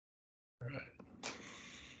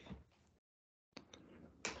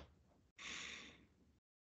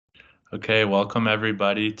Okay, welcome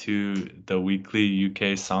everybody to the weekly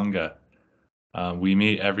UK Sangha. We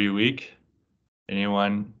meet every week.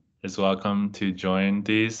 Anyone is welcome to join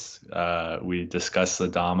these. We discuss the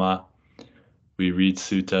Dhamma, we read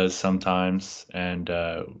suttas sometimes, and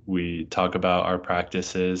we talk about our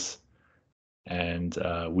practices, and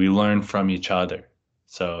we learn from each other.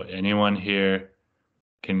 So anyone here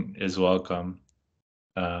is welcome.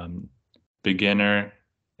 Um, Beginner,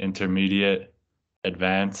 intermediate,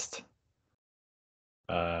 advanced.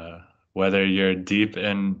 Uh, Whether you're deep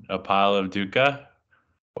in a pile of dukkha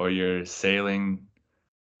or you're sailing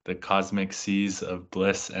the cosmic seas of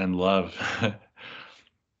bliss and love,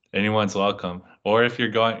 anyone's welcome. Or if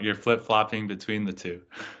you're flip-flopping between the two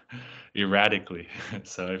erratically.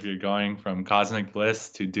 So if you're going from cosmic bliss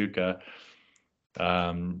to dukkha,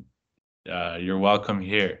 um, you're welcome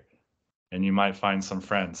here, and you might find some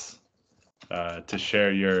friends to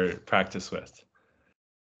share your practice with.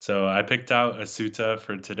 So I picked out a sutta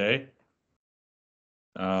for today.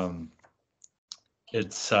 Um,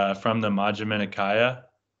 It's from the Majjhima Nikaya,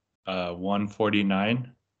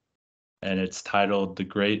 149, and it's titled The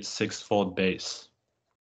Great Sixfold Base.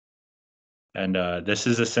 And this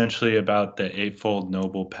is essentially about the Eightfold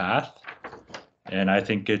Noble Path. And I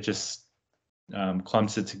think it just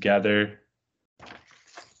clumps it together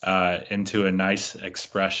into a nice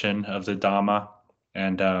expression of the Dhamma.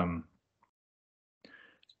 And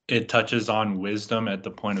it touches on wisdom at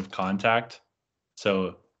the point of contact.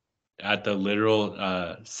 So at the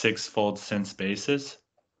literal sixfold sense basis.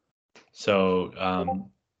 So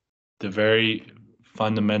the very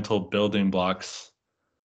fundamental building blocks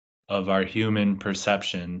of our human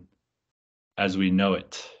perception as we know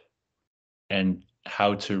it, and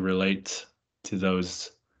how to relate to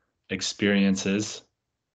those experiences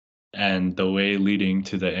and the way leading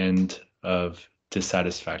to the end of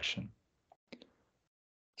dissatisfaction.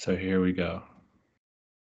 So here we go.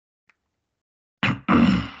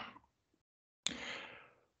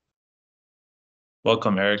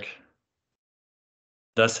 Welcome, Eric.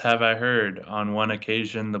 Thus have I heard, on one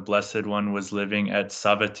occasion the Blessed One was living at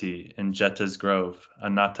Savatthi in Jeta's Grove,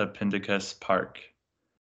 Anathapindika's park.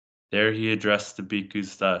 There he addressed the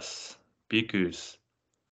bhikkhus thus, Bhikkhus,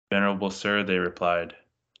 Venerable Sir, they replied.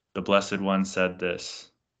 The Blessed One said this,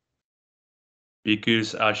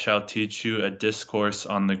 Bhikkhus, I shall teach you a discourse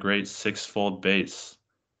on the great sixfold base.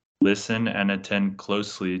 Listen and attend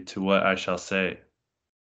closely to what I shall say.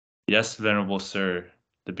 Yes, Venerable Sir,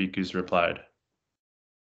 the Bhikkhus replied.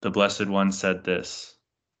 The Blessed One said this,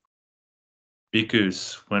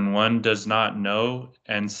 Bhikkhus, when one does not know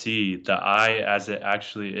and see the I as it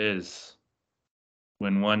actually is,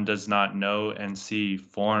 when one does not know and see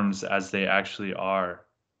forms as they actually are,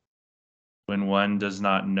 when one does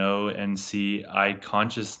not know and see I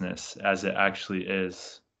consciousness as it actually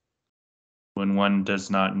is, when one does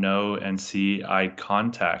not know and see eye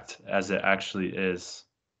contact as it actually is,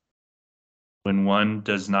 when one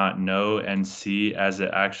does not know and see as it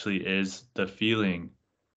actually is the feeling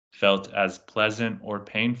felt as pleasant or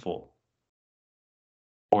painful,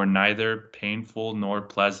 or neither painful nor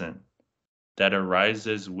pleasant, that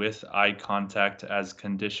arises with eye contact as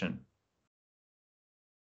condition.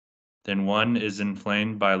 Then one is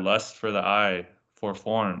inflamed by lust for the eye, for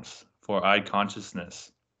forms, for eye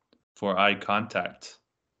consciousness, for eye contact,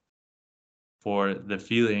 for the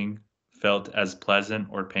feeling felt as pleasant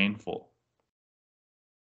or painful,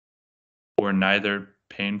 or neither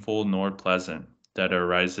painful nor pleasant, that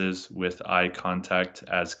arises with eye contact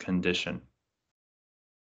as condition.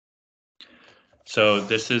 So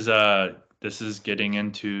this is getting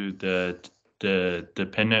into the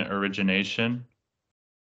dependent origination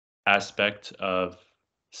aspect of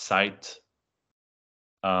sight,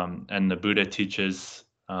 and the Buddha teaches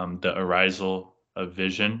the arisal of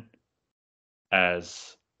vision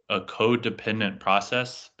as a codependent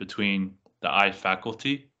process between the eye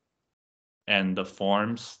faculty and the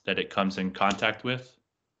forms that it comes in contact with.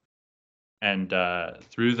 And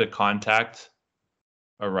through the contact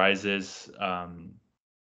arises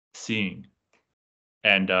seeing.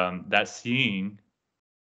 And that seeing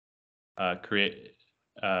create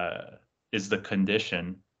is the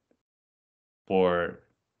condition for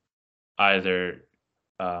either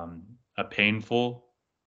a painful,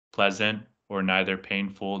 pleasant, or neither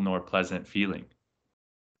painful nor pleasant feeling.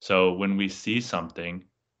 So when we see something,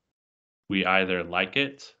 we either like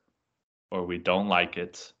it or we don't like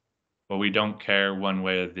it, or we don't care one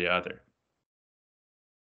way or the other.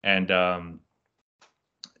 And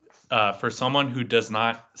for someone who does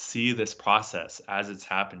not see this process as it's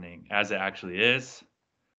happening, as it actually is,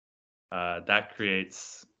 that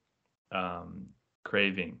creates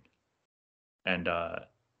craving and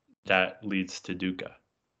that leads to dukkha.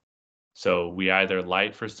 So we either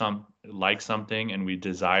like something and we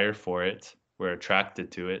desire for it, we're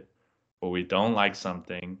attracted to it, or we don't like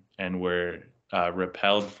something and we're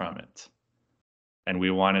repelled from it, and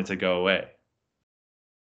we want it to go away.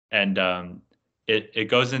 And it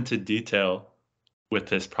goes into detail with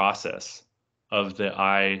this process of the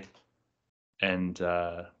eye and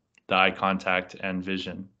the eye contact and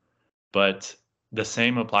vision, but the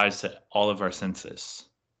same applies to all of our senses.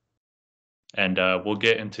 And we'll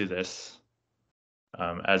get into this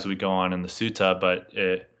as we go on in the sutta, but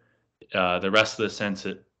the rest of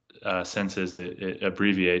the senses it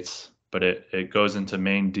abbreviates, but it goes into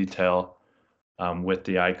main detail with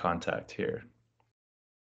the eye contact here.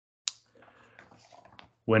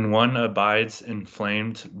 When one abides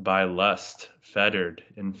inflamed by lust, fettered,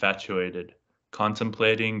 infatuated,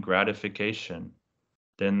 contemplating gratification,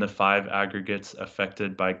 then the five aggregates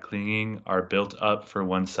affected by clinging are built up for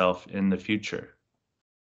oneself in the future.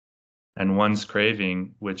 And one's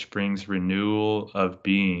craving, which brings renewal of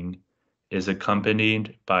being, is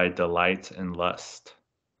accompanied by delight and lust.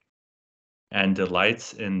 And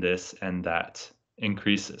delights in this and that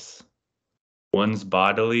increases. One's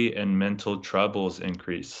bodily and mental troubles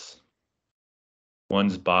increase.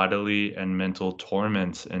 One's bodily and mental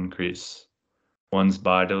torments increase. One's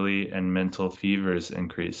bodily and mental fevers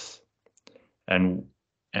increase. And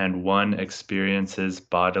one experiences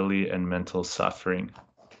bodily and mental suffering.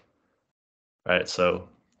 Right, so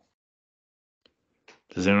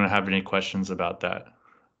does anyone have any questions about that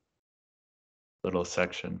little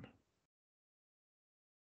section?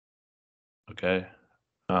 Okay.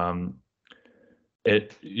 I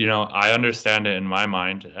understand it in my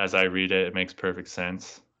mind as I read it. It makes perfect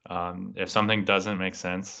sense. If something doesn't make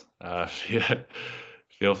sense,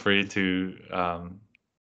 feel free to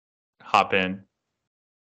hop in.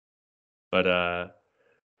 But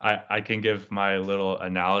I can give my little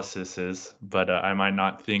analyses, but I might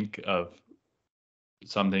not think of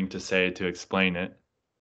something to say to explain it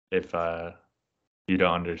if you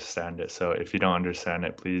don't understand it. So if you don't understand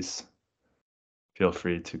it, please feel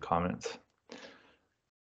free to comment.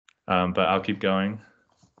 But I'll keep going.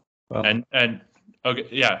 Well, And okay,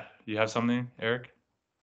 yeah, you have something, Eric?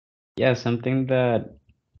 yeah, something that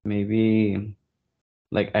maybe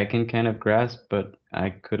like I can kind of grasp, but I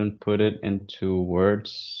couldn't put it into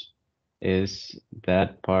words is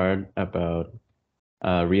that part about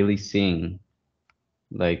really seeing.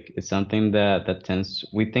 Like it's something that tends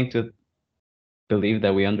we think to believe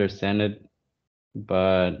that we understand it,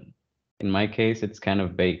 but in my case, it's kind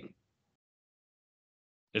of vague.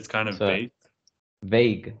 It's kind of So vague.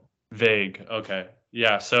 vague. Vague. Okay.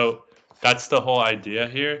 Yeah. So that's the whole idea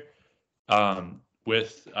here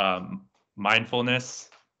with mindfulness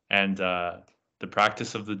and the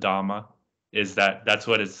practice of the Dhamma is that that's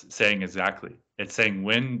what it's saying exactly. It's saying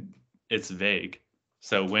when it's vague.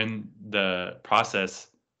 So when the process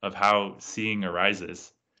of how seeing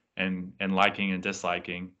arises and liking and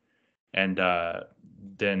disliking and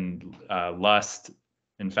then lust,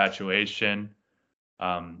 infatuation,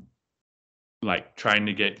 um, like trying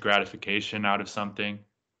to get gratification out of something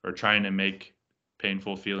or trying to make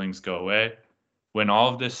painful feelings go away. When all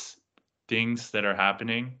of this things that are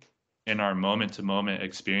happening in our moment to moment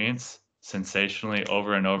experience sensationally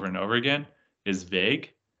over and over and over again is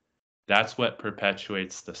vague, that's what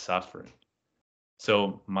perpetuates the suffering.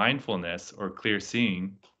 So mindfulness or clear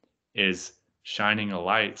seeing is shining a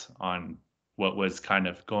light on what was kind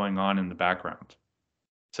of going on in the background.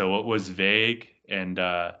 So what was vague and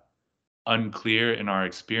unclear in our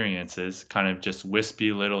experiences, kind of just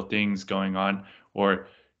wispy little things going on, or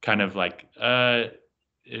kind of like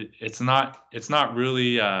it's not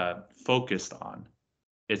really focused on.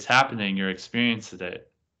 It's happening. You're experiencing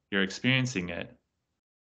it,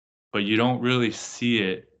 but you don't really see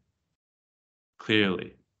it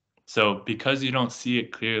clearly. So because you don't see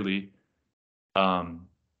it clearly, um,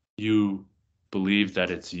 you believe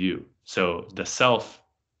that it's you. So the self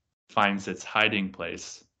finds its hiding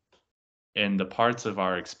place in the parts of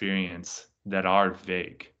our experience that are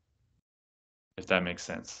vague, if that makes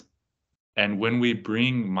sense. And when we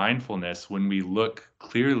bring mindfulness, when we look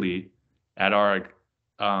clearly at our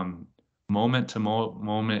um, moment to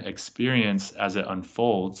moment experience as it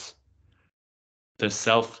unfolds, the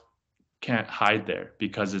self can't hide there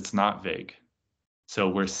because it's not vague. So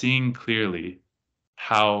we're seeing clearly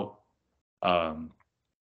how um,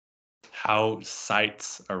 how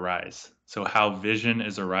sights arise. So how vision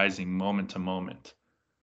is arising moment to moment.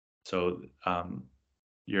 So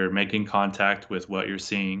you're making contact with what you're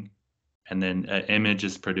seeing, and then an image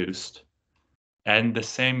is produced. And the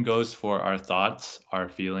same goes for our thoughts, our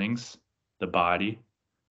feelings, the body.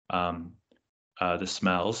 the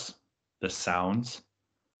smells, the sounds,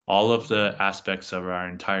 all of the aspects of our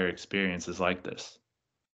entire experience is like this.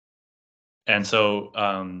 And so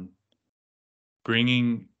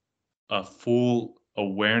bringing a full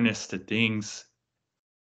awareness to things,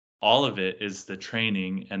 all of it is the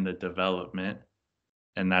training and the development,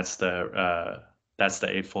 and that's the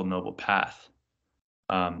Eightfold Noble Path.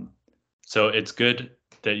 So it's good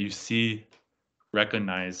that you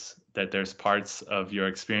recognize that there's parts of your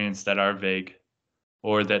experience that are vague,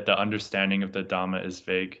 or that the understanding of the Dhamma is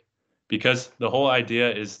vague, because the whole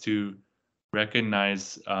idea is to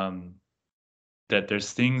recognize that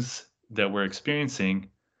there's things that we're experiencing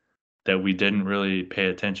that we didn't really pay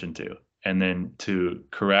attention to, and then to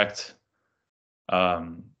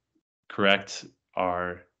um, correct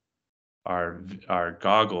our our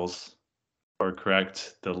goggles, or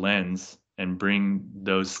correct the lens, and bring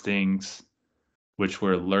those things which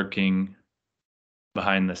were lurking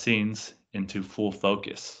behind the scenes into full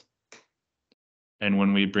focus. And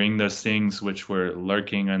when we bring those things which were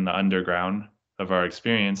lurking in the underground of our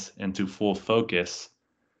experience into full focus,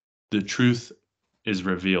 the truth is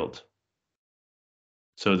revealed.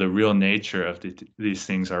 So the real nature of these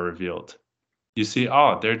things are revealed. You see,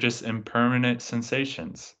 they're just impermanent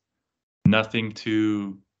sensations, nothing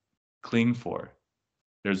to cling for.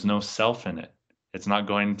 There's no self in it. It's not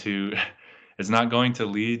going to it's not going to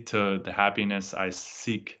lead to the happiness I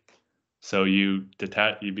seek. So you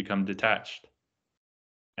become detached.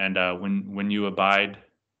 And when you abide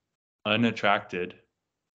unattracted,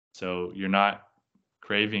 so you're not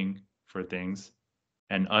craving for things,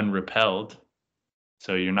 and unrepelled,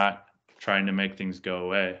 so you're not trying to make things go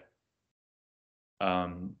away,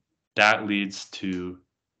 that leads to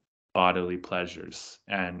bodily pleasures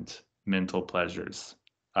and mental pleasures,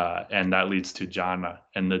 and that leads to jhana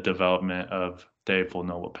and the development of the Eightfold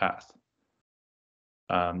Noble Path.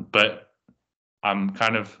 But I'm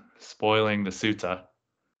kind of spoiling the sutta,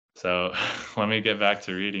 so let me get back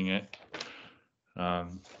to reading it.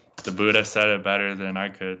 The Buddha said it better than I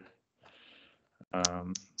could.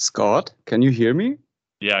 Scott, can you hear me?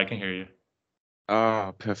 Yeah, I can hear you.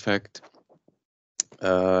 Ah, perfect.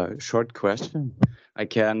 Short question. I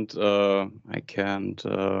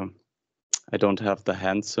don't have the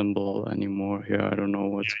hand symbol anymore here. I don't know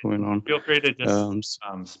what's going on. Feel free to just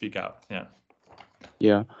speak out. Yeah.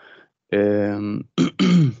 Yeah.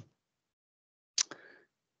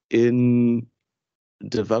 In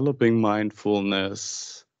developing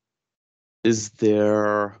mindfulness, is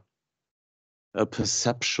there a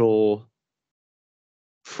perceptual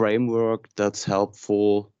framework that's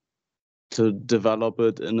helpful to develop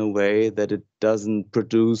it in a way that it doesn't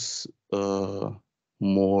produce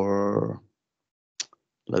more,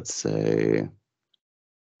 let's say,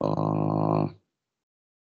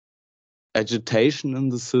 agitation in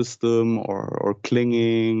the system, or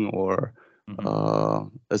clinging, or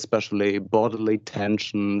especially bodily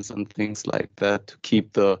tensions and things like that, to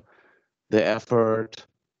keep the effort,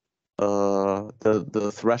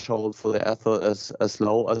 the threshold for the effort as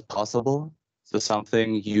low as possible? Is there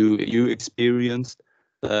something you experienced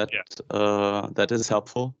that that is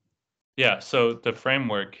helpful? Yeah. So the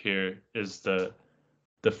framework here is the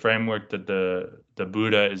framework that the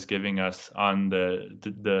Buddha is giving us on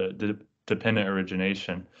the dependent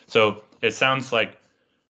origination. So it sounds like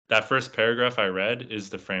that first paragraph I read is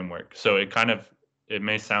the framework. So it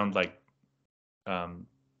may sound like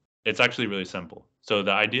it's actually really simple. So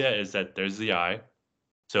the idea is that there's the I.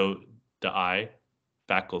 So the I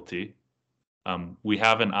faculty, we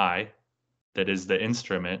have an I that is the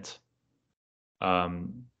instrument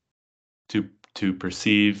to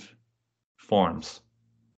perceive forms.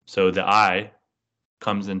 So the I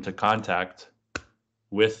comes into contact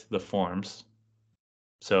with the forms.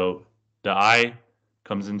 So the I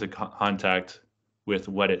comes into contact with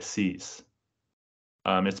what it sees.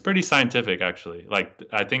 It's pretty scientific, actually. Like,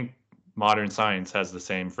 I think modern science has the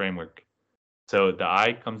same framework. So the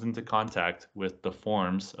I comes into contact with the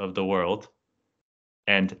forms of the world,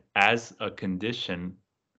 and as a condition,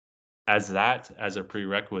 as a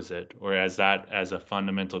prerequisite, or as a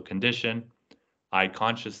fundamental condition, I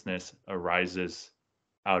consciousness arises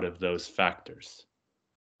out of those factors.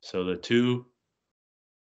 So the two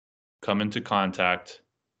come into contact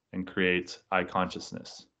and create I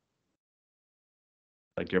consciousness.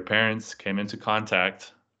 Like your parents came into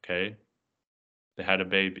contact, okay? They had a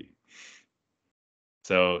baby.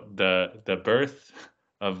 So the birth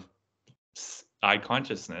of I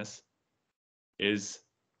consciousness is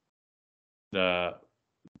the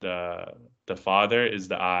father is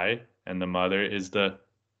the I, and the mother is the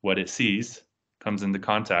what it sees, comes into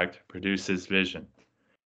contact, produces vision.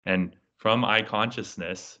 And from I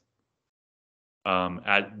consciousness,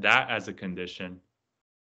 at that as a condition,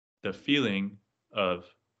 the feeling of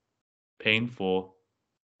painful,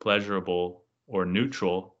 pleasurable, or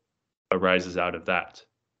neutral arises out of that.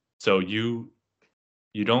 So you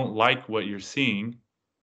don't like what you're seeing,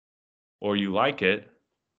 or you like it,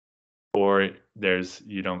 or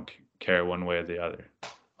you don't care one way or the other.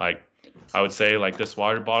 Like I would say, like this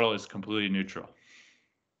water bottle is completely neutral.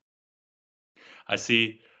 I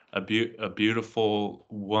see a beautiful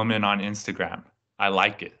woman on Instagram. I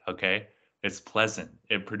like it. Okay, it's pleasant.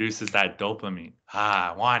 It produces that dopamine.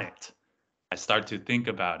 I want it. I start to think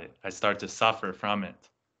about it. I start to suffer from it.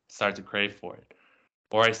 Start to crave for it.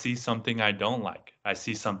 Or I see something I don't like. I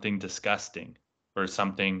see something disgusting, or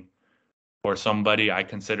something, or somebody I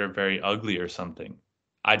consider very ugly or something.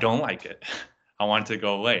 I don't like it. I want it to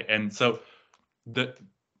go away. And so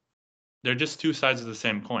they're just two sides of the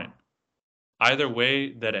same coin. Either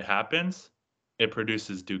way that it happens, it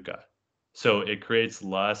produces dukkha. So it creates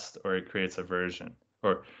lust, or it creates aversion,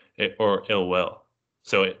 or ill will.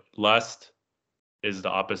 So lust is the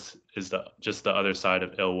opposite, is just the other side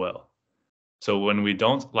of ill will. So when we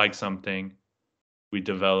don't like something, we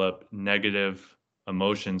develop negative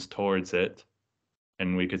emotions towards it,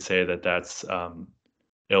 and we could say that that's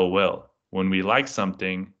ill will. When we like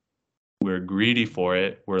something, we're greedy for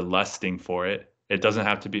it, we're lusting for it. It doesn't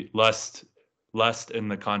have to be lust. Lust in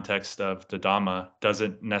the context of the Dhamma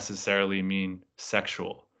doesn't necessarily mean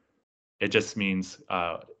sexual. It just means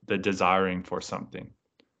the desiring for something.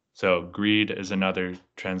 So greed is another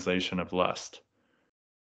translation of lust.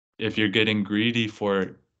 If you're getting greedy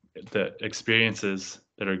for the experiences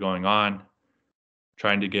that are going on,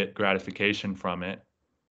 trying to get gratification from it,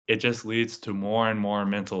 it just leads to more and more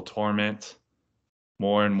mental torment,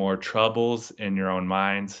 more and more troubles in your own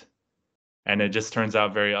mind, and it just turns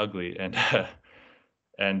out very ugly,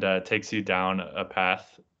 and takes you down a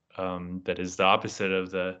path that is the opposite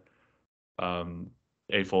of the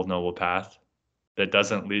Eightfold Noble Path, that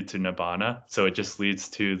doesn't lead to nibbana. So it just leads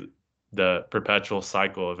to the perpetual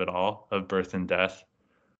cycle of it all, of birth and death.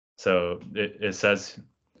 So it says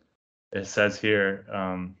here,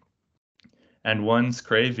 and one's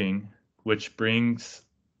craving, which brings,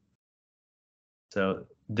 so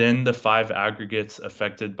then the five aggregates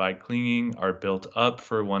affected by clinging are built up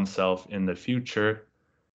for oneself in the future,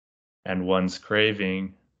 and one's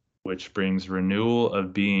craving, which brings renewal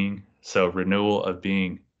of being. So renewal of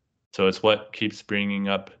being. So it's what keeps bringing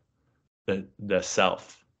up the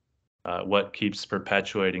self, what keeps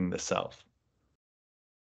perpetuating the self.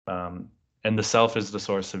 And the self is the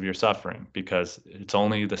source of your suffering, because it's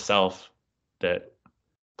only the self that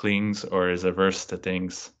clings or is averse to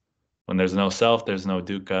things. When there's no self, there's no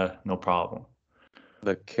dukkha, no problem.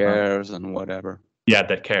 That cares and whatever. Yeah,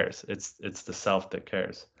 that cares. It's the self that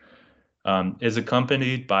cares. Is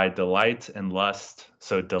accompanied by delight and lust.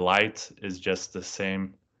 So delight is just the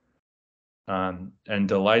same. And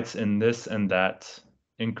delights in this and that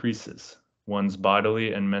increases. One's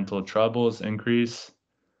bodily and mental troubles increase.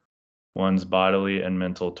 One's bodily and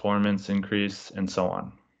mental torments increase, and so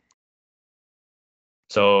on.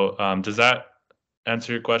 So does that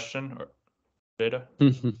answer your question, Beta?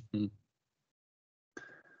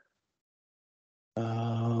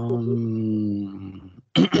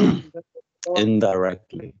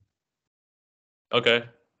 Indirectly. Okay.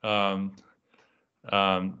 I'll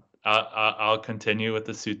continue with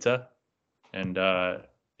the sutta, and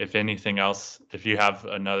if anything else, if you have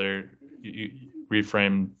another, you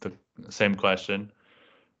reframe the same question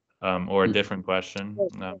or a different question,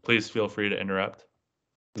 please feel free to interrupt.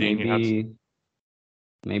 Dean,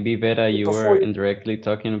 Maybe Vera, you were indirectly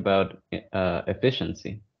talking about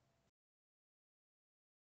efficiency.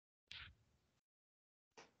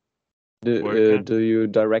 Do you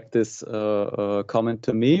direct this comment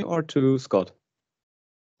to me or to Scott?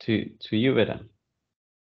 To you, Vera.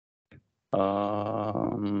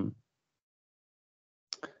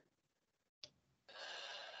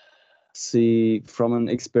 See, from an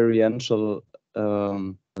experiential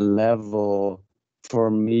level,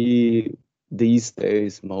 for me these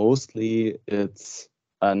days mostly it's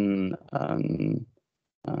an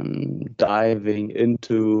diving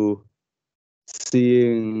into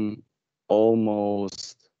seeing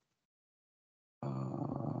almost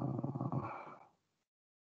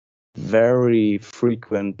very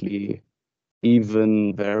frequently,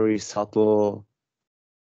 even very subtle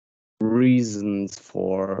reasons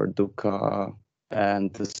for dukkha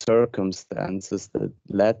and the circumstances that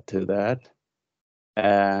led to that,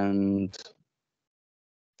 and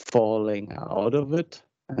falling out of it,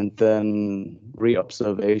 and then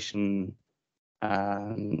reobservation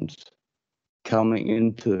and coming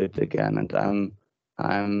into it again. And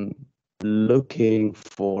I'm looking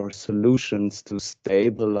for solutions to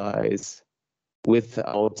stabilize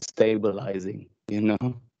without stabilizing, you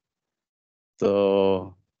know?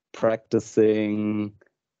 So practicing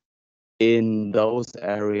in those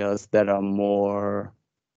areas that are more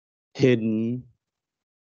hidden,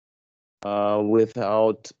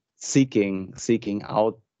 without seeking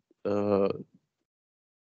out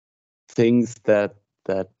things that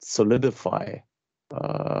solidify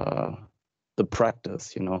the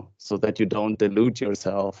practice, you know, so that you don't delude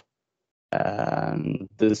yourself. And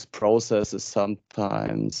this process is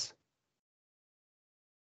sometimes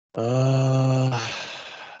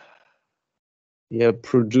yeah,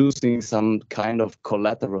 producing some kind of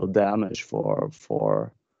collateral damage for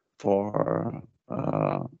a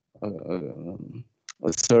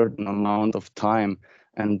certain amount of time.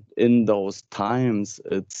 And in those times,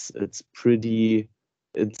 it's a pretty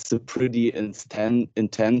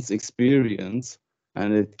intense experience,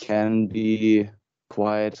 and it can be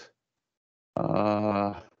quite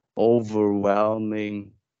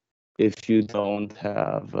overwhelming if you don't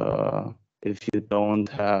have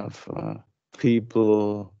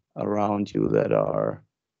people around you that are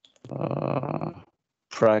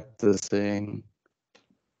practicing.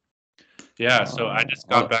 Yeah, so I just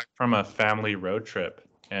got back from a family road trip,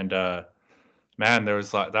 and man, that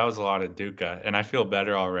was a lot of dukkha, and I feel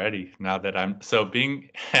better already now that I'm so being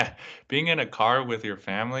being in a car with your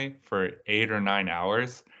family for 8 or 9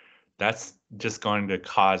 hours. That's just going to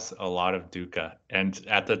cause a lot of dukkha. And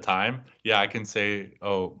at the time, yeah, I can say,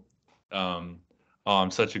 um, oh, I'm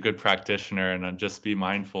such a good practitioner, and I'll just be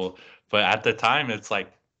mindful. But at the time, it's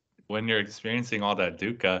like when you're experiencing all that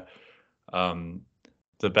dukkha, um,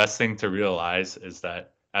 the best thing to realize is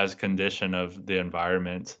that as condition of the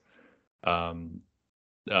environment, um,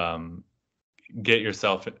 um, get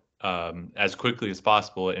yourself as quickly as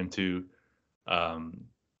possible into um,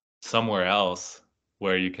 somewhere else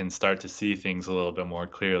where you can start to see things a little bit more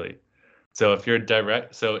clearly. So if your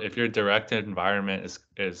direct environment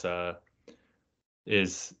is the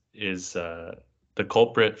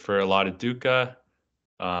culprit for a lot of dukkha,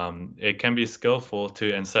 it can be skillful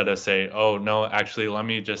to, instead of say, oh no, actually let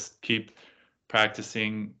me just keep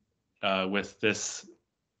practicing with this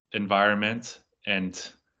environment and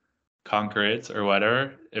conquer it or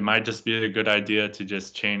whatever. It might just be a good idea to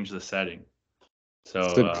just change the setting.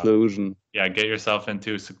 So seclusion. yeah, get yourself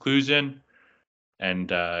into seclusion and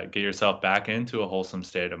get yourself back into a wholesome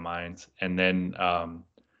state of mind. And then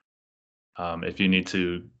if you need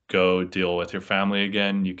to go deal with your family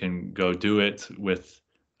again, you can go do it with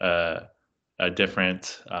a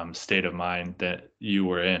different state of mind that you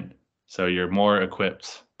were in. So you're more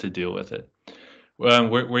equipped to deal with it.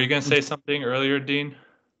 Were you going to say something earlier, Dean?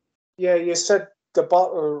 Yeah, you said the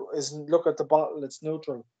bottle isn't. Look at the bottle; it's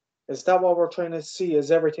neutral. Is that what we're trying to see?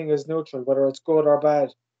 Is everything is neutral, whether it's good or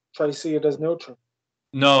bad? Try to see it as neutral.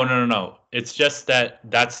 No. It's just that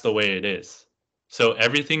that's the way it is. So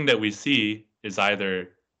everything that we see is either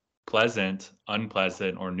pleasant,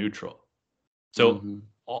 unpleasant, or neutral. So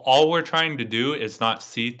all we're trying to do is not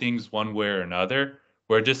see things one way or another.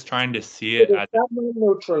 We're just trying to see But it is as that not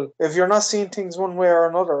neutral? If you're not seeing things one way or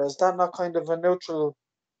another, is that not kind of a neutral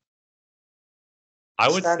I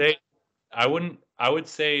would stand? say I would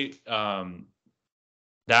say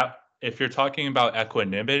that if you're talking about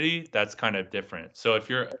equanimity, that's kind of different. So if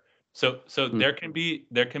you're so there can be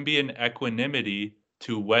an equanimity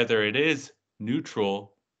to whether it is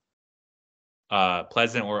neutral,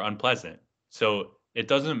 pleasant or unpleasant. So it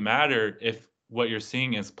doesn't matter if what you're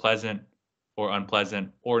seeing is pleasant or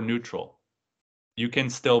unpleasant or neutral. You can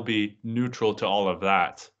still be neutral to all of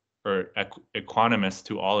that, or equanimous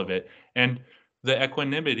to all of it. And the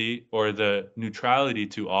equanimity or the neutrality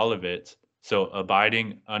to all of it, so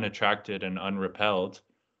abiding, unattracted, and unrepelled,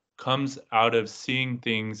 comes out of seeing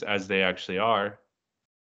things as they actually are.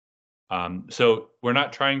 So we're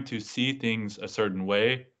not trying to see things a certain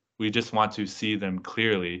way. We just want to see them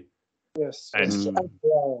clearly. Yes, And as they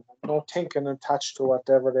are. No thinking attached to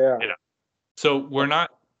whatever they are. yeah. So we're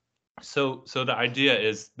not. So the idea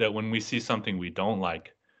is that when we see something we don't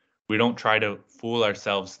like, we don't try to fool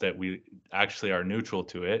ourselves that we actually are neutral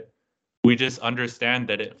to it. We just understand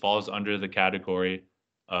that it falls under the category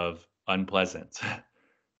of unpleasant.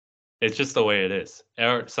 It's just the way it is.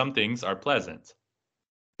 Some things are pleasant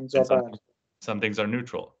Things are and bad. some things are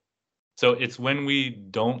neutral. So it's when we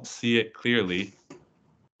don't see it clearly,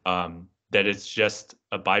 that it's just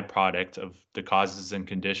a byproduct of the causes and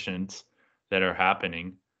conditions that are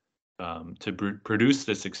happening to produce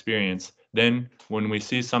this experience. Then when we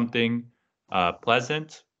see something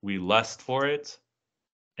pleasant, we lust for it,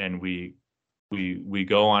 and we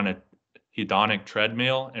go on hedonic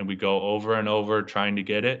treadmill and we go over and over trying to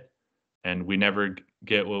get it and we never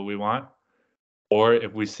get what we want. Or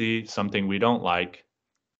if we see something we don't like,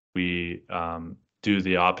 we do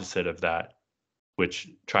the opposite of that, which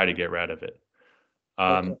try to get rid of it.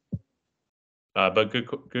 Okay. But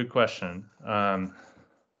good question. I'll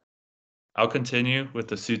continue with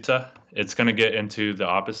the sutta. It's going to get into the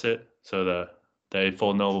opposite. So the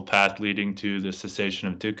Eightfold Noble Path leading to the cessation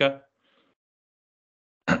of dukkha.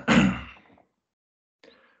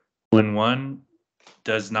 When one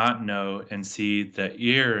does not know and see the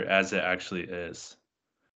ear as it actually is.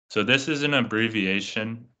 So this is an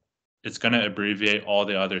abbreviation. It's going to abbreviate all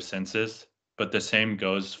the other senses, but the same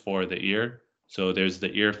goes for the ear. So there's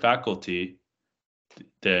the ear faculty.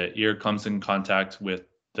 The ear comes in contact with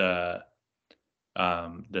the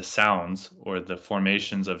sounds or the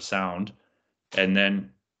formations of sound, and then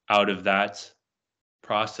out of that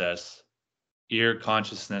process, ear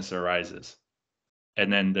consciousness arises.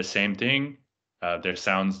 And then the same thing, there's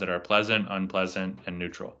sounds that are pleasant, unpleasant, and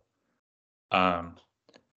neutral.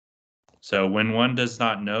 So when one does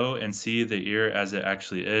not know and see the ear as it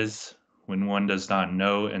actually is, when one does not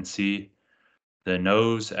know and see the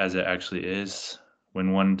nose as it actually is,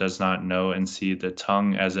 when one does not know and see the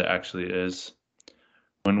tongue as it actually is,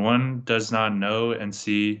 when one does not know and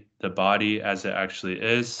see the body as it actually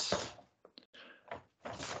is,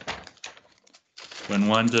 when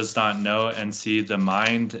one does not know and see the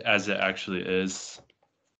mind as it actually is,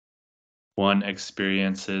 one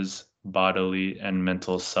experiences bodily and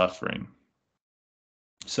mental suffering.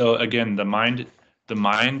 So again, the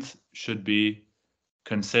mind should be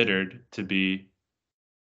considered to be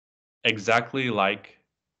exactly like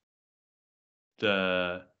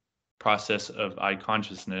the process of eye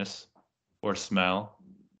consciousness or smell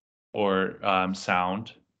or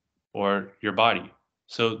sound or your body.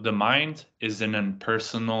 So the mind is an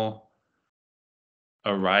impersonal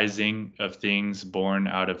arising of things born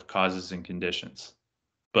out of causes and conditions.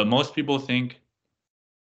 But most people think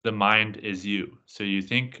the mind is you. So you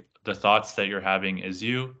think the thoughts that you're having is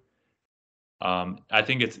you. I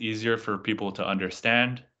think it's easier for people to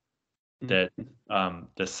understand that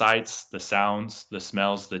the sights, the sounds, the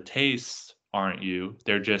smells, the tastes aren't you.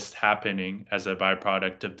 They're just happening as a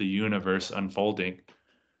byproduct of the universe unfolding.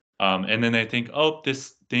 And then they think, oh,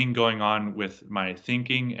 this thing going on with my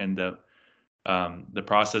thinking and the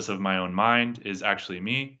process of my own mind is actually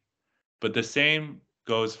me. But the same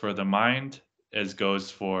goes for the mind as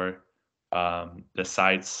goes for the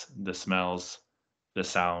sights, the smells, the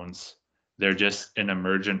sounds. They're just an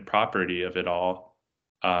emergent property of it all,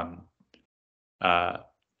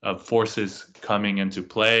 of forces coming into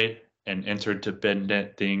play and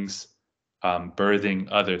interdependent things birthing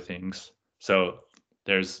other things. So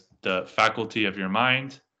there's the faculty of your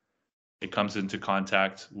mind. It comes into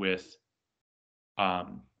contact with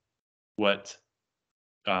what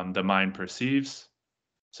the mind perceives.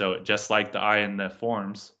 So just like the eye and the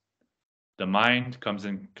forms, the mind comes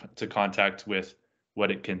into contact with what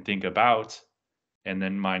it can think about, and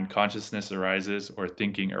then mind consciousness arises or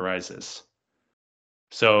thinking arises.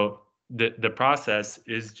 So the process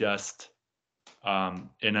is just an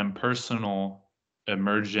impersonal,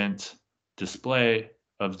 emergent display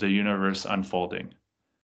of the universe unfolding.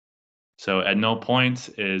 So at no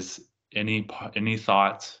point is any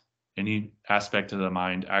thought, any aspect of the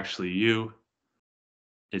mind actually you.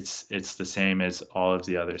 It's the same as all of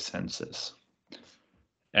the other senses.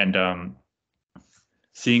 And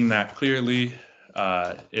seeing that clearly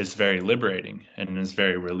is very liberating and is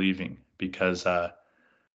very relieving, because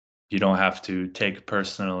you don't have to take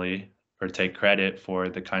personally or take credit for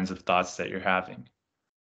the kinds of thoughts that you're having.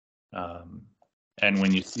 And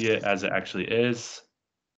when you see it as it actually is,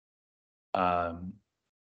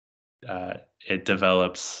 it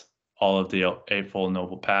develops all of the Eightfold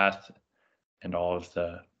Noble Path and all of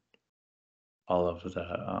the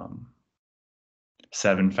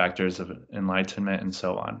seven factors of enlightenment and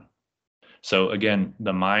so on. So again,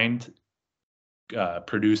 the mind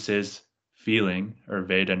produces feeling or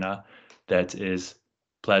Vedana that is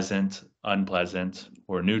pleasant, unpleasant,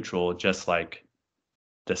 or neutral, just like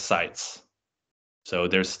the sights. So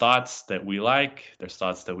there's thoughts that we like, there's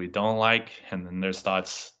thoughts that we don't like, and then there's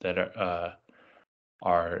thoughts that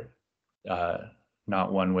are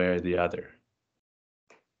not one way or the other.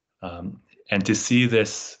 And to see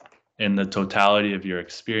this in the totality of your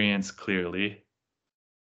experience clearly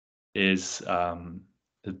is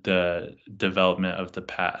the development of the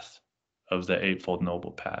path, of the Eightfold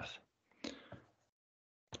Noble Path.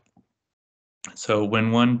 So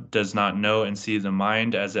when one does not know and see the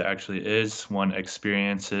mind as it actually is, one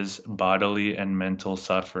experiences bodily and mental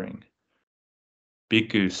suffering.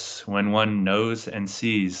 Bhikkhus, when one knows and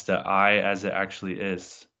sees the I as it actually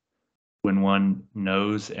is, when one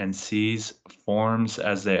knows and sees forms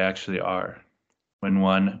as they actually are, when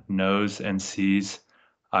one knows and sees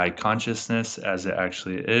I consciousness as it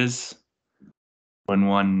actually is, when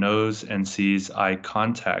one knows and sees eye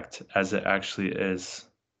contact as it actually is,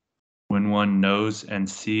 when one knows and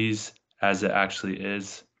sees as it actually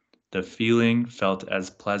is, the feeling felt as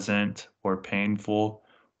pleasant or painful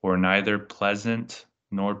or neither pleasant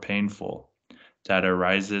nor painful that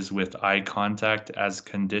arises with eye contact as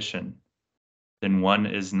condition, then one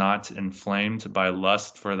is not inflamed by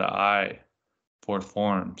lust for the eye, for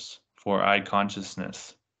forms, for eye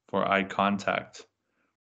consciousness, for eye contact,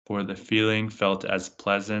 for the feeling felt as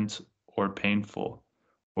pleasant or painful,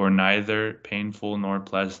 or neither painful nor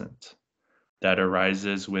pleasant, that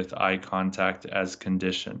arises with eye contact as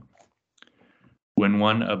condition. When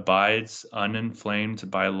one abides uninflamed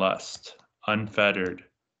by lust, unfettered,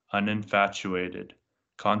 uninfatuated,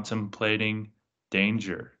 contemplating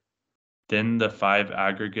danger, then the five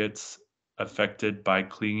aggregates affected by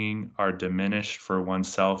clinging are diminished for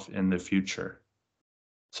oneself in the future.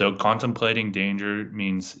 So contemplating danger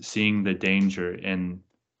means seeing the danger in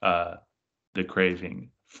the craving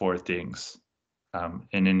for things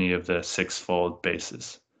in any of the sixfold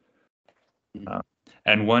bases.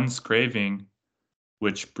 And one's craving,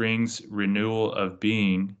 which brings renewal of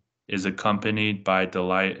being, is accompanied by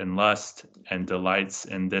delight and lust, and delights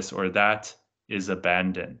in this or that is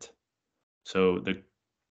abandoned. So the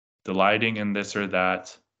delighting in this or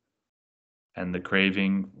that and the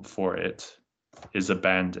craving for it is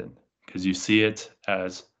abandoned because you see it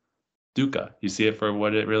as dukkha. You see it for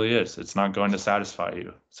what it really is. It's not going to satisfy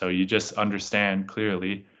you. So you just understand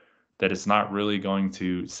clearly that it's not really going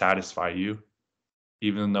to satisfy you,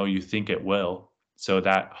 even though you think it will. So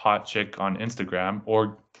that hot chick on Instagram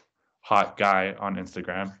or hot guy on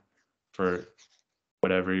Instagram, for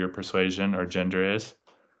whatever your persuasion or gender is,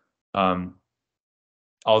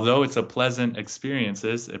 although it's a pleasant experience,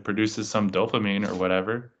 it produces some dopamine or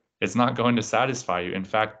whatever, it's not going to satisfy you. In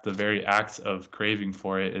fact, the very act of craving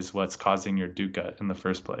for it is what's causing your dukkha in the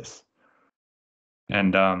first place.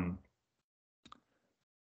 And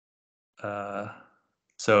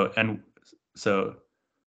so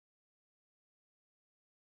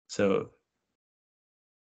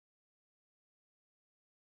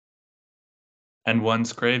and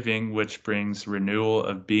one's craving, which brings renewal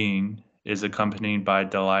of being, is accompanied by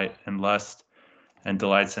delight and lust, and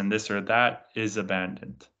delights in this or that is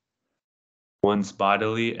abandoned. One's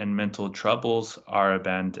bodily and mental troubles are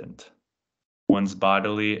abandoned. One's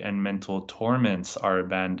bodily and mental torments are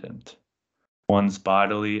abandoned. One's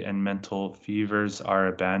bodily and mental fevers are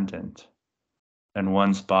abandoned. And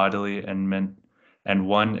one's bodily and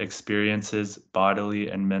one experiences bodily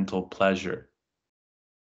and mental pleasure.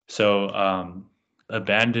 So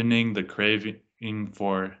abandoning the craving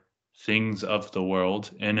for things of the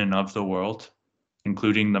world, in and of the world,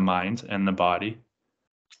 including the mind and the body,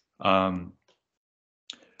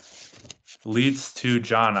 leads to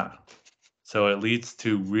jhana. So it leads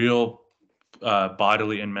to real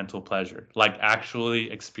bodily and mental pleasure, like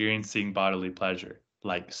actually experiencing bodily pleasure,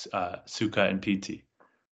 like sukha and piti,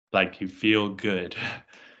 like you feel good.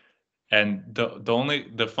 And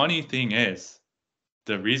the funny thing is,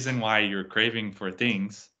 the reason why you're craving for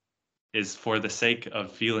things is for the sake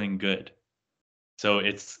of feeling good. So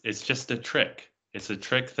it's just a trick. It's a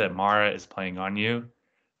trick that Mara is playing on you.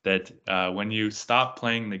 That when you stop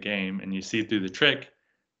playing the game and you see through the trick,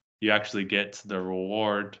 you actually get the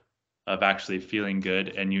reward of actually feeling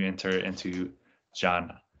good, and you enter into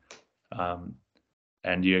jhana.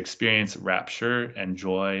 And you experience rapture and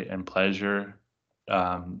joy and pleasure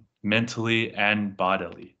mentally and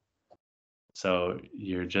bodily. So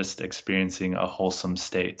you're just experiencing a wholesome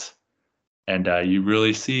state. And you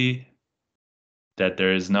really see that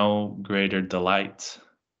there is no greater delight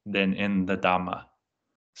than in the Dhamma.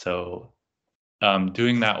 So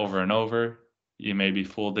doing that over and over, you may be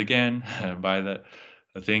fooled again by the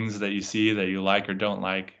things that you see that you like or don't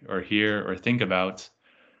like or hear or think about.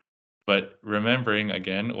 But remembering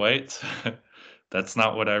again, wait, that's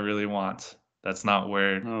not what I really want. That's not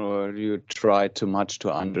where... Or you try too much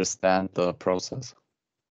to understand the process.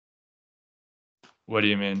 What do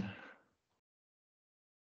you mean?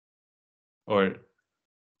 Or,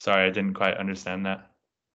 sorry, I didn't quite understand that.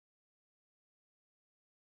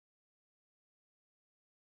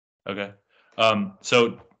 Okay.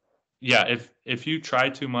 So yeah, if you try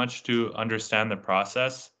too much to understand the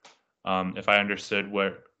process, if I understood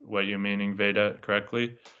what you're meaning, Veda,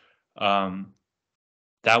 correctly,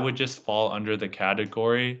 that would just fall under the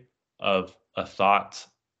category of a thought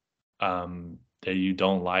that you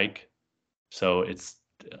don't like. So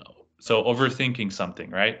overthinking something,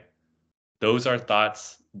 right? Those are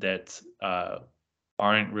thoughts that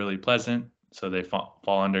aren't really pleasant. So they fall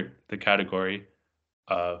under the category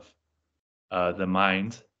of the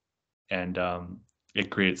mind, and it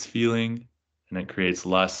creates feeling, and it creates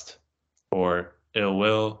lust or ill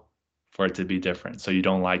will for it to be different. So you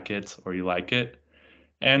don't like it or you like it.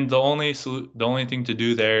 And the only thing to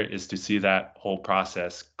do there is to see that whole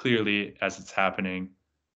process clearly as it's happening,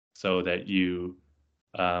 so that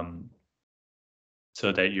um,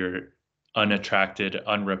 you're unattracted,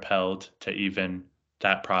 unrepelled to even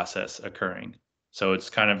that process occurring. So it's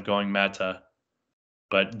kind of going meta,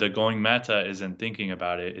 but the going meta isn't thinking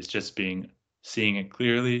about it. It's just seeing it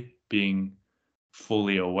clearly, being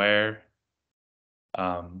fully aware.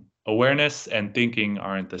 Awareness and thinking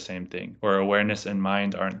aren't the same thing, or awareness and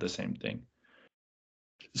mind aren't the same thing.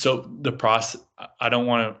 So the process, I don't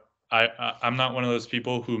want to, I'm not one of those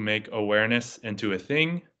people who make awareness into a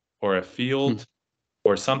thing or a field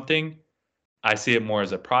or something. I see it more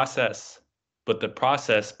as a process, but the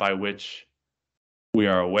process by which we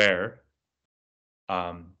are aware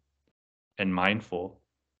and mindful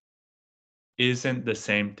isn't the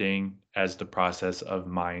same thing as the process of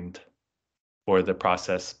mind or the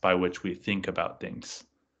process by which we think about things.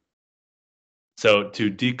 So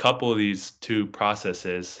to decouple these two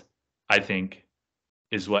processes, I think,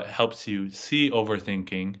 is what helps you see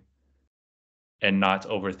overthinking and not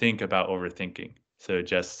overthink about overthinking. So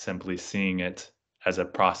just simply seeing it as a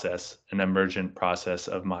process, an emergent process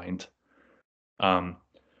of mind. But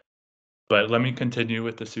let me continue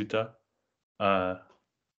with the sutta.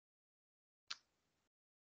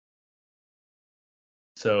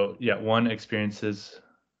 So yeah, one experiences,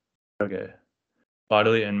 okay,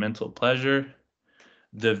 bodily and mental pleasure.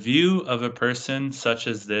 The view of a person such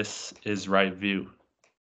as this is right view.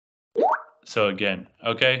 So again,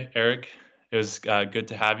 okay, Eric, it was good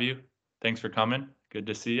to have you. Thanks for coming. Good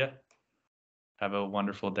to see you. Have a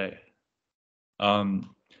wonderful day.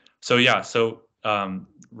 So yeah,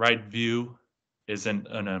 right view isn't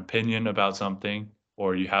an opinion about something,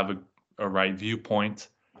 or you have a right viewpoint,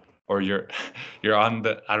 or you're on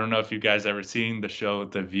the, I don't know if you guys ever seen the show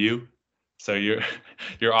The View. So you're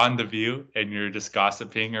you're on The View and you're just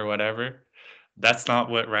gossiping or whatever. That's not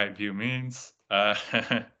what right view means.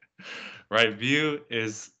 Right view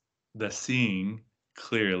is the seeing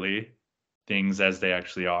clearly things as they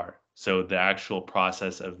actually are. So the actual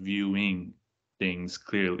process of viewing things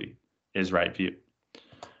clearly is right view.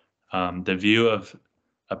 The view of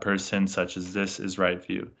a person such as this is right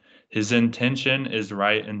view. His intention is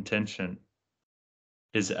right intention.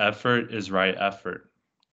 His effort is right effort.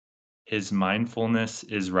 His mindfulness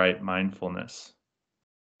is right mindfulness.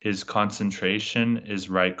 His concentration is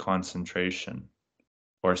right concentration,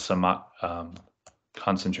 or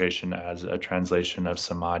concentration as a translation of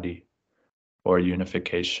samadhi or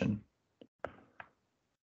unification.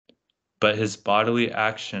 But his bodily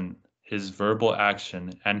action, his verbal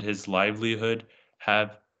action, and his livelihood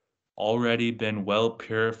have already been well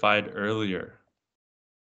purified earlier.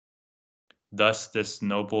 Thus, this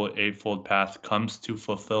noble eightfold path comes to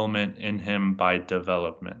fulfillment in him by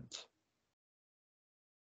development.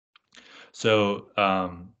 So,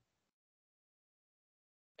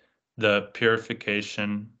 the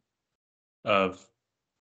purification of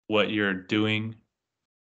what you're doing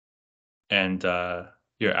and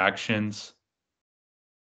your actions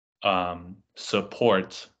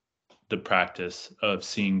support the practice of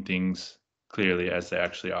seeing things clearly as they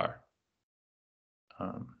actually are.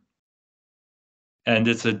 And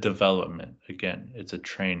it's a development. Again, it's a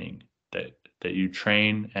training that you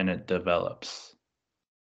train and it develops.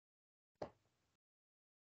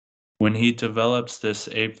 When he develops this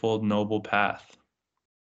eightfold noble path,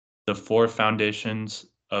 the four foundations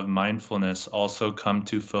of mindfulness also come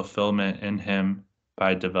to fulfillment in him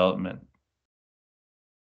by development.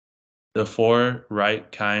 The four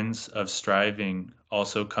right kinds of striving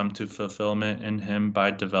also come to fulfillment in him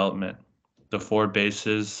by development. The four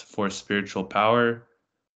bases for spiritual power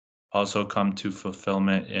also come to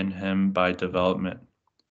fulfillment in him by development.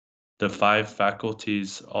 The five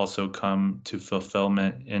faculties also come to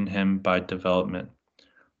fulfillment in him by development.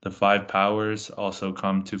 The five powers also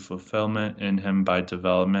come to fulfillment in him by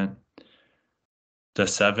development. The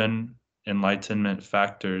seven enlightenment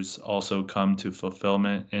factors also come to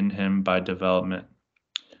fulfillment in him by development.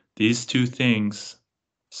 These two things,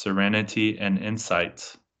 serenity and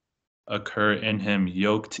insight, occur in him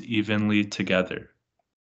yoked evenly together.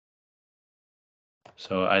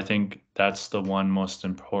 So I think that's the one most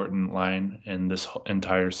important line in this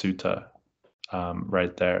entire sutta,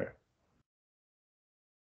 right there.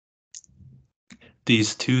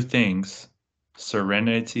 these two things,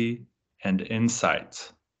 serenity and insight,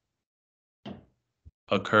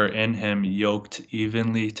 occur in him yoked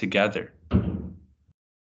evenly together.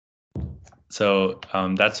 So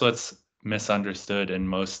that's what's misunderstood in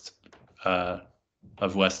most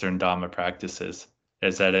of Western Dhamma practices,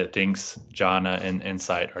 is that it thinks jhana and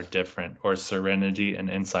insight are different, or serenity and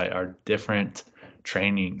insight are different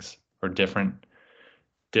trainings, or different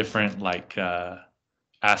like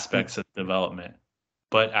aspects of development.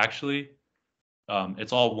 But actually,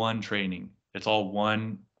 it's all one training. It's all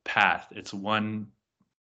one path. It's one.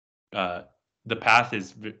 The path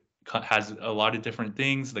has a lot of different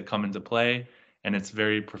things that come into play, and it's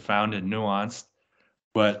very profound and nuanced.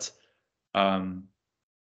 But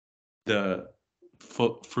the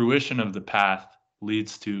fruition of the path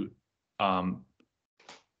leads to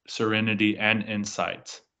serenity and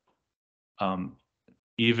insight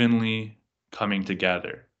evenly coming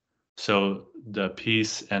together. So the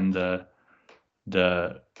peace and the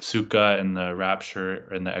sukha and the rapture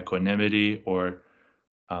and the equanimity, or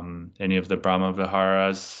any of the Brahma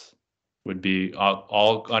Viharas, would be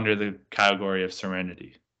all under the category of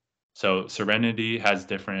serenity. So serenity has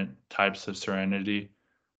different types of serenity. It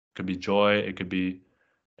could be joy, it could be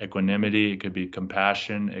equanimity, it could be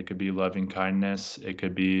compassion, it could be loving kindness, it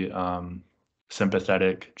could be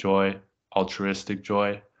sympathetic joy, altruistic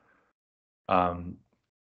joy.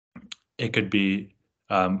 It could be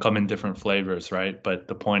come in different flavors, right? But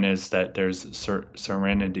the point is that there's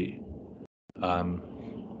serenity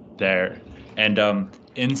there. And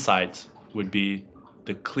insight would be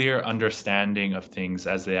the clear understanding of things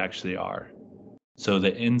as they actually are. So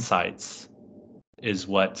the insights is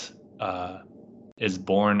what is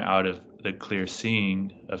born out of the clear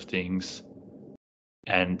seeing of things,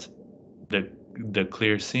 and the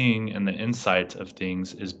clear seeing and the insight of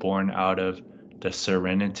things is born out of the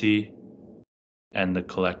serenity and the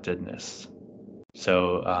collectedness.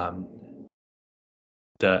 So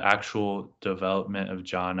the actual development of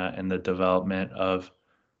jhana and the development of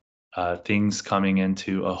things coming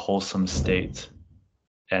into a wholesome state,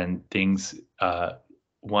 and things,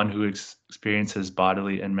 one who experiences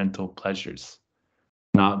bodily and mental pleasures,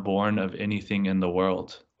 not born of anything in the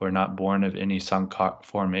world, or not born of any sankhara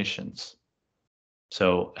formations.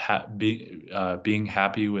 So being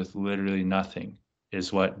happy with literally nothing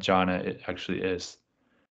is what jhana actually is.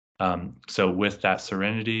 So with that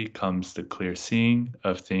serenity comes the clear seeing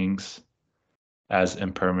of things as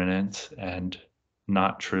impermanent and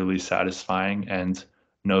not truly satisfying, and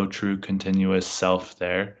no true continuous self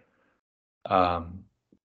there.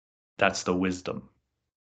 That's the wisdom.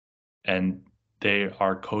 And they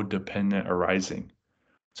are codependent arising.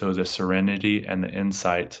 So the serenity and the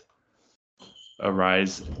insight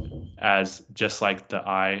arise as just like the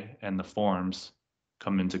I and the forms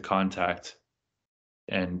come into contact,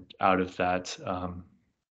 and out of that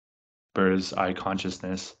bird's eye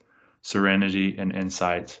consciousness, serenity and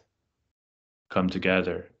insight come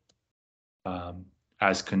together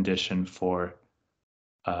as condition for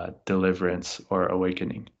deliverance or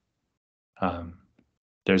awakening.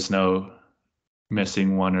 There's no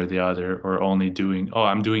missing one or the other, or only doing, oh,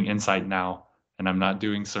 I'm doing insight now and I'm not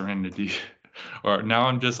doing serenity, or now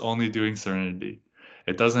I'm just only doing serenity.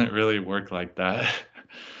 It doesn't really work like that.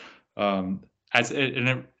 And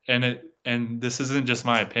this isn't just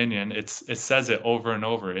my opinion. It says it over and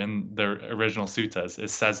over in the original suttas. It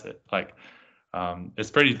says it like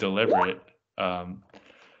it's pretty deliberate. Shamatha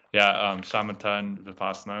and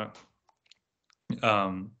Vipassana.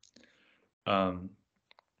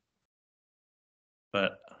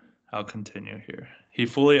 But I'll continue here. He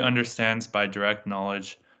fully understands by direct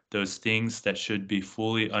knowledge those things that should be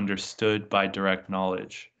fully understood by direct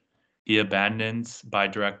knowledge. He abandons by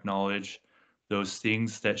direct knowledge those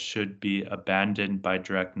things that should be abandoned by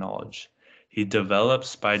direct knowledge. He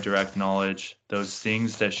develops by direct knowledge those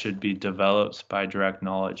things that should be developed by direct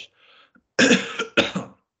knowledge.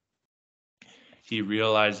 He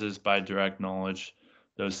realizes by direct knowledge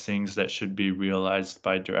those things that should be realized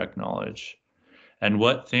by direct knowledge. And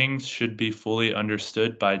what things should be fully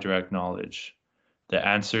understood by direct knowledge? The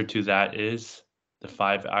answer to that is the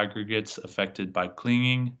 5 aggregates affected by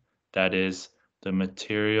clinging, that is, the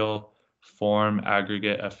material form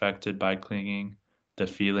aggregate affected by clinging, the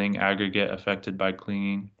feeling aggregate affected by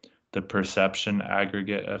clinging, the perception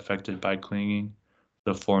aggregate affected by clinging,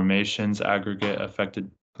 the formations aggregate affected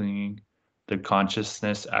by clinging, the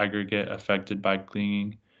consciousness aggregate affected by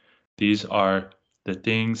clinging. These are the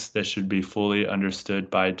things that should be fully understood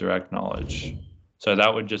by direct knowledge. So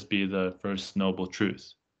that would just be the first noble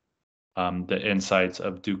truth, the insights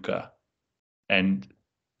of dukkha. And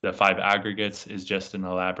The five aggregates is just an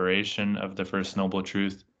elaboration of the First Noble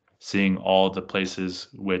Truth, seeing all the places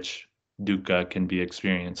which dukkha can be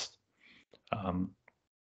experienced.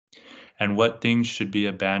 And what things should be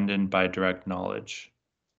abandoned by direct knowledge?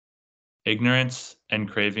 Ignorance and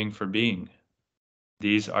craving for being.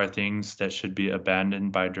 These are things that should be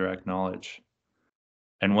abandoned by direct knowledge.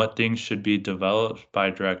 And what things should be developed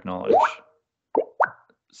by direct knowledge?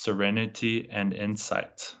 Serenity and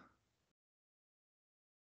insight.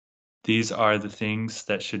 These are the things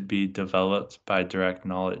that should be developed by direct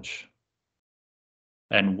knowledge.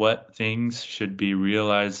 And what things should be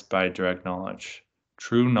realized by direct knowledge?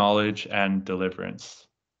 True knowledge and deliverance.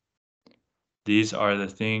 These are the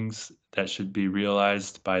things that should be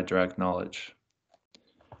realized by direct knowledge.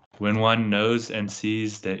 When one knows and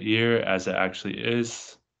sees the ear as it actually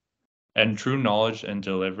is, and true knowledge and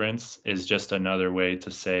deliverance is just another way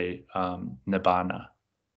to say nibbana,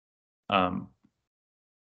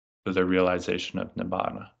 for the realization of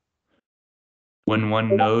nibbana. When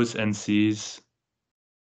one knows and sees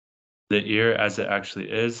the ear as it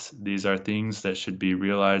actually is, these are things that should be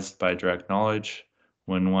realized by direct knowledge.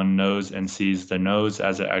 When one knows and sees the nose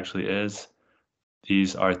as it actually is,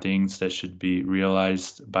 these are things that should be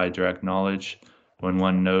realized by direct knowledge. When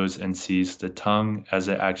one knows and sees the tongue as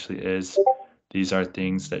it actually is, these are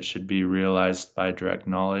things that should be realized by direct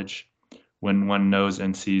knowledge. When one knows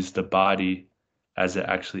and sees the body as it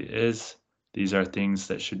actually is, these are things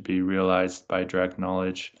that should be realized by direct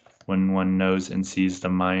knowledge. When one knows and sees the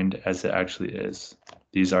mind as it actually is,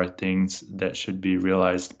 these are things that should be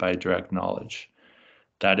realized by direct knowledge.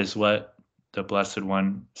 That is what the Blessed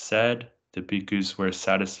One said. The bhikkhus were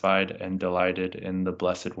satisfied and delighted in the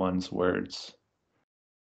Blessed One's words.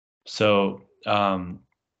 So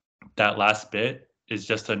that last bit is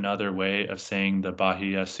just another way of saying the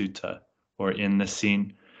Bahiya Sutta, or in the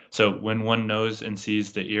scene. So when one knows and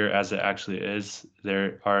sees the ear as it actually is,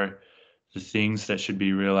 there are the things that should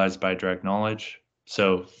be realized by direct knowledge.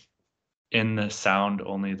 So in the sound,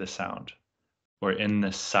 only the sound, or in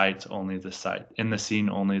the sight, only the sight, in the scene,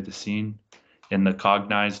 only the scene, in the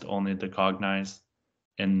cognized, only the cognized,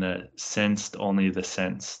 in the sensed, only the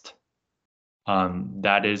sensed.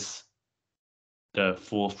 That is the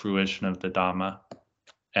full fruition of the Dhamma,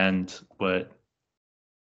 and what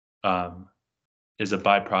is a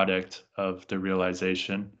byproduct of the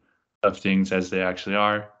realization of things as they actually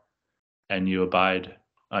are, and you abide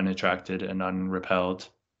unattracted and unrepelled,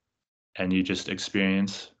 and you just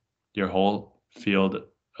experience your whole field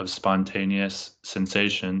of spontaneous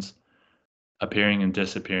sensations appearing and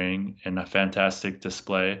disappearing in a fantastic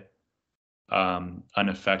display,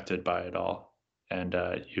 unaffected by it all. And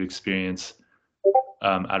you experience,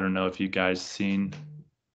 I don't know if you guys seen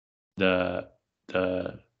the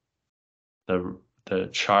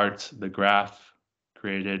chart, the graph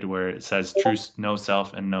created where it says true no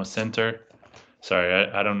self and no center. Sorry,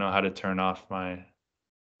 I don't know how to turn off my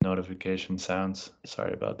notification sounds.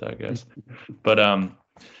 Sorry about that, guys. But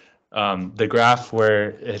the graph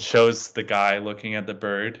where it shows the guy looking at the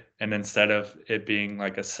bird, and instead of it being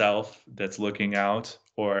like a self that's looking out,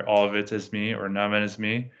 or all of it is me, or none of it is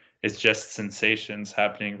me, it's just sensations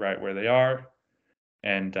happening right where they are.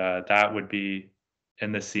 And that would be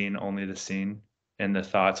in the scene, only the scene, in the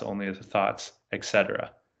thoughts, only the thoughts,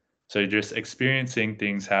 etc. So you're just experiencing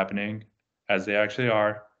things happening as they actually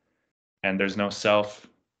are, and there's no self,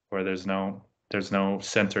 or there's no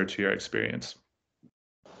center to your experience.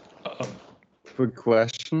 Quick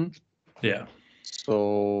question. Yeah.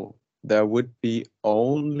 So there would be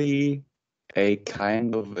only a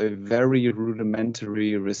kind of a very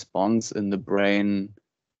rudimentary response in the brain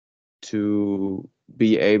to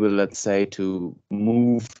be able, let's say, to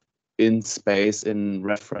move in space in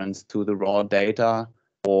reference to the raw data,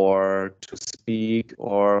 or to speak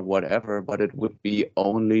or whatever, but it would be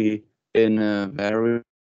only in a very...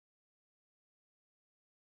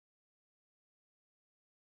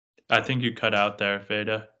 I think you cut out there,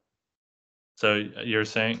 Veda. So you're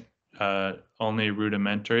saying only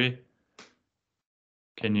rudimentary?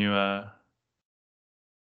 Can you... All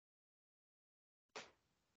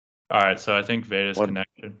right, so I think Veda's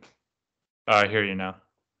connected. Oh, I hear you now.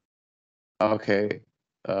 Okay.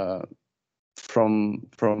 From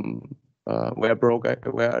where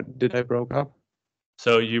did I broke up?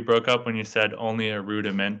 So you broke up when you said only a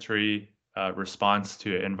rudimentary response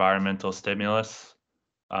to environmental stimulus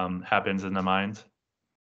happens in the mind.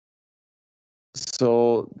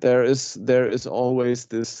 So there is always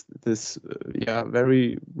this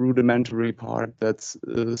very rudimentary part that's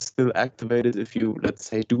still activated if you, let's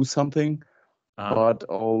say, do something, but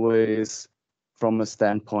always from a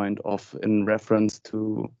standpoint of in reference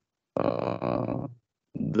to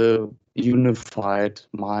the unified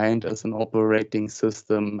mind as an operating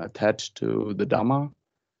system attached to the Dhamma,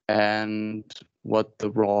 and what the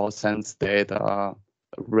raw sense data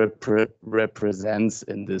represents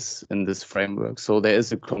in this framework. So there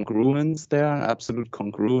is a congruence there, an absolute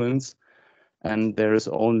congruence, and there is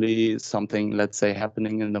only something, let's say,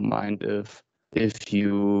 happening in the mind if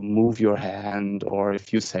you move your hand, or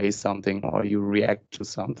if you say something, or you react to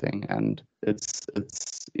something, and it's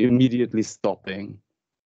immediately stopping.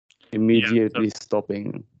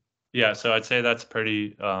 Stopping. Yeah, so I'd say that's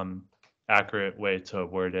pretty accurate way to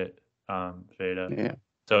word it, Veda. Yeah.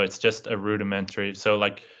 So it's just a rudimentary. So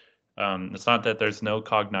like, it's not that there's no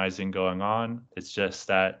cognizing going on. It's just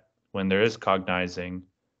that when there is cognizing,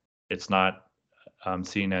 it's not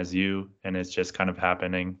seen as you, and it's just kind of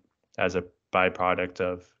happening as a byproduct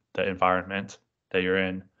of the environment that you're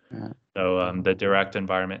in. Yeah. So the direct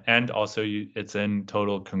environment, and also it's in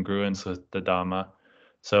total congruence with the Dhamma.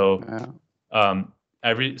 So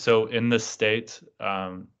so in this state,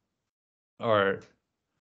 or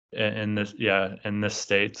in this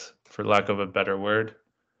state, for lack of a better word,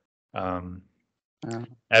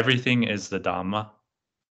 everything is the Dhamma,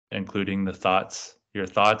 including the thoughts. Your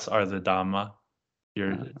thoughts are the Dhamma.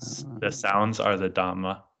 The sounds are the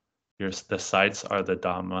Dhamma. The sights are the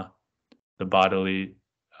Dhamma. The bodily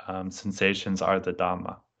sensations are the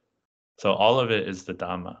Dhamma. So all of it is the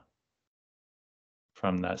Dhamma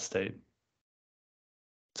from that state.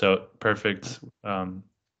 So perfect,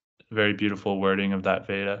 very beautiful wording of that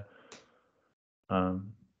Veda.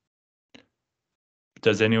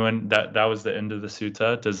 Does anyone, that was the end of the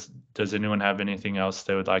sutta? Does anyone have anything else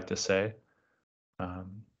they would like to say?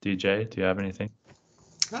 DJ, do you have anything?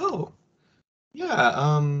 Oh,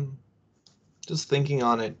 yeah. Just thinking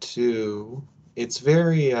on it too. It's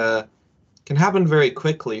very can happen very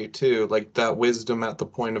quickly too. Like that wisdom at the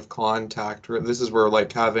point of contact. This is where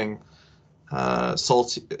like having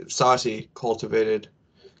sati cultivated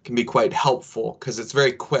can be quite helpful because it's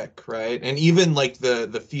very quick, right? And even like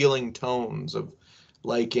the feeling tones of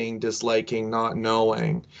liking, disliking, not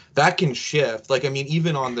knowing, that can shift. Like I mean,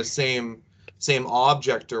 even on the same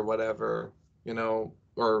object or whatever, you know,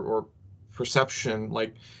 or perception,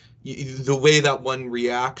 like the way that one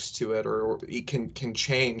reacts to it, or it can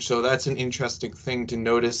change. So that's an interesting thing to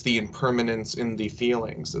notice, the impermanence in the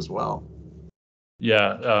feelings as well.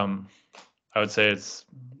 Yeah, I would say it's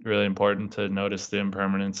really important to notice the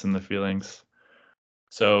impermanence in the feelings.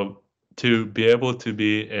 So to be able to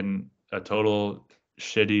be in a total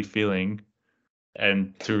shitty feeling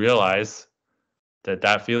and to realize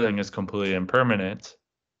that feeling is completely impermanent,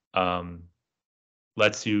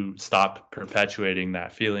 lets you stop perpetuating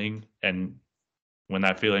that feeling. And when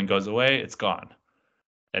that feeling goes away, it's gone.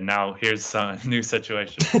 And now here's some new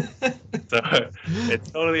situation. So it's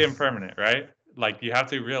totally impermanent, right? Like you have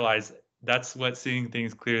to realize that's what seeing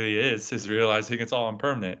things clearly is realizing it's all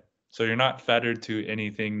impermanent. So you're not fettered to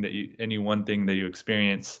any one thing that you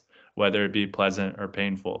experience, whether it be pleasant or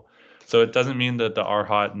painful. So it doesn't mean that the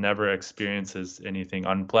arhat never experiences anything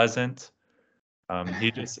unpleasant.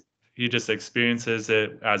 He just experiences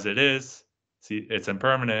it as it is. See, it's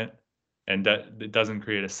impermanent, and that it doesn't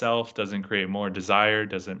create a self, doesn't create more desire,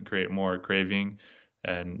 doesn't create more craving,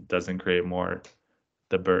 and doesn't create more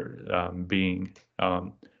being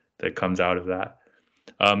that comes out of that.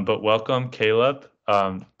 But welcome, Caleb.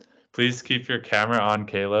 Please keep your camera on,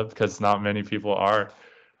 Caleb, because not many people are.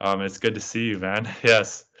 It's good to see you, man.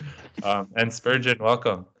 Yes. And Spurgeon,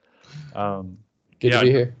 welcome. Good to be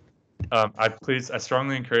here. I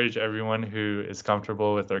strongly encourage everyone who is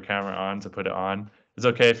comfortable with their camera on to put it on. It's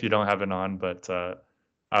okay if you don't have it on, but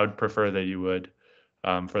I would prefer that you would,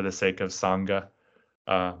 for the sake of Sangha.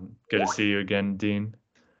 Good to see you again, Dean.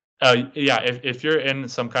 Yeah, if you're in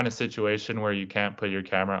some kind of situation where you can't put your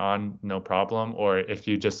camera on, no problem. Or if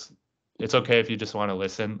you just, it's okay if you just want to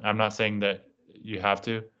listen. I'm not saying that you have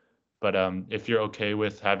to, but if you're okay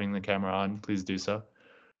with having the camera on, please do so.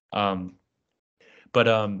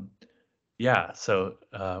 Yeah, so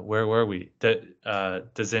where were we?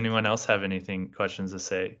 Does anyone else have questions to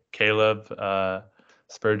say? Caleb,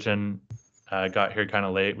 Spurgeon got here kind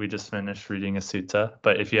of late. We just finished reading a sutta.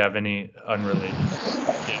 But if you have any unrelated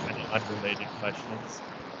questions,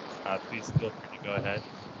 please feel free to go ahead.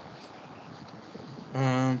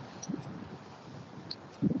 I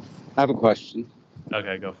have a question.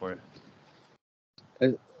 Okay, go for it.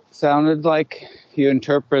 It sounded like you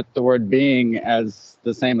interpret the word being as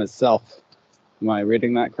the same as self. Am I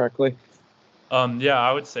reading that correctly? Yeah,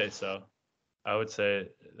 I would say so. I would say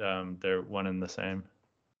they're one and the same.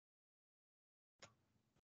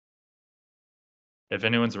 If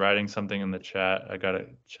anyone's writing something in the chat, I gotta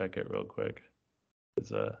check it real quick.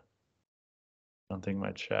 because I don't think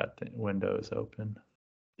my chat window is open.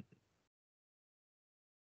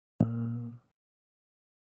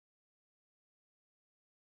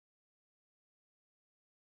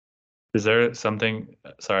 Is there something?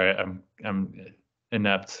 Sorry, I'm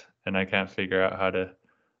inept and I can't figure out how to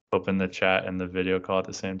open the chat and the video call at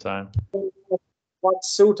the same time. What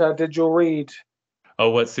sutta did you read? Oh,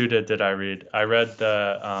 what sutta did I read? I read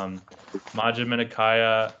the Majjhima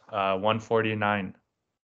Nikaya 149.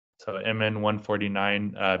 So MN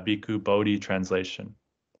 149 Bhikkhu Bodhi translation.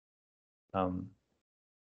 And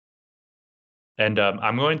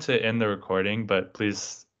I'm going to end the recording, but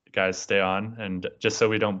please, guys, stay on, and just so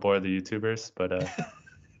we don't bore the YouTubers. But